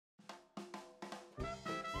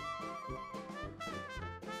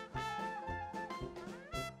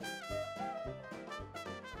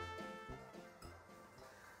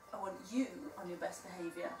on your best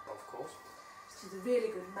behaviour. Of course. She's a really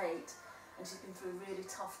good mate, and she's been through a really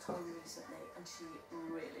tough time recently, and she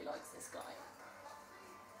really likes this guy.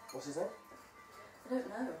 What's his name? I don't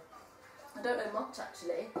know. I don't know much,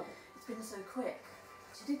 actually. It's been so quick.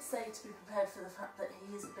 She did say to be prepared for the fact that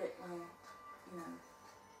he is a bit, well, you know,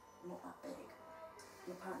 not that big.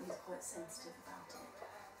 And apparently he's quite sensitive about it.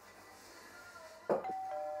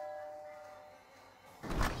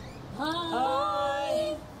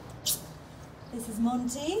 Hi! This is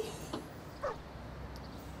Monty.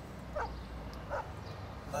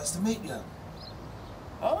 Nice to meet you.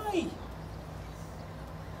 Hi!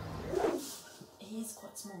 He is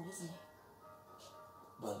quite small, isn't he?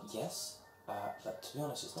 Well, yes, but to be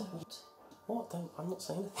honest, it's not... Don't. What? Don't, I'm not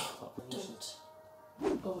saying anything about my Don't.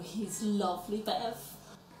 Oh, he's lovely, Bev.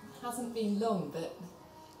 Hasn't been long, but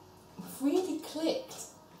we've really clicked.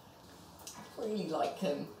 I really like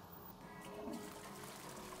him.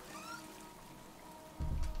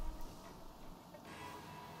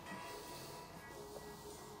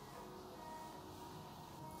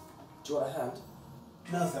 Do you want a hand?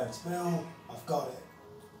 No thanks, Bill. I've got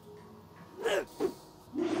it.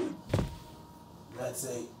 Let's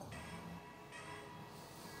eat.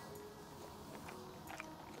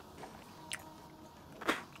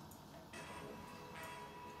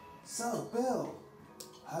 So, Bill,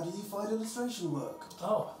 how do you find illustration work?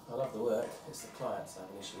 Oh, I love the work. It's the clients I have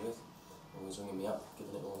an issue with. Always ringing me up,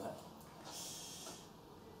 giving it all that.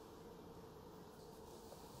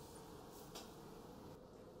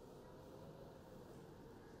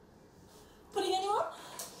 Putting anyone?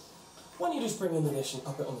 Why don't you just bring in the dish and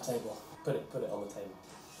pop it on the table? Put it on the table.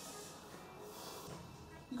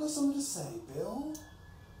 You got something to say, Bill?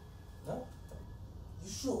 No?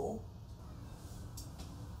 You sure?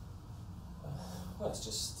 Well, it's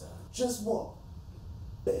just, Just what,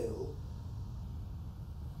 Bill?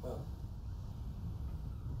 well,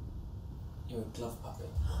 you're a glove puppet.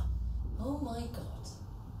 Oh my God.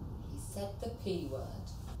 He said the P word.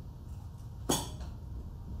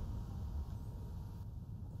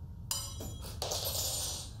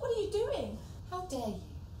 What are you doing? How dare you?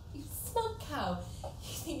 You smug cow.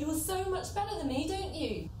 You think you're so much better than me, don't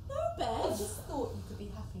you? No, Bev. I just thought you could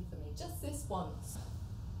be happy for me, just this once.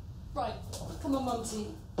 Right, come on,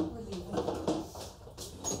 Monty. We're leaving. Bev,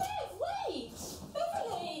 wait!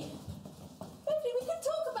 Beverly! Beverly, we can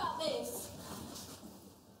talk about this!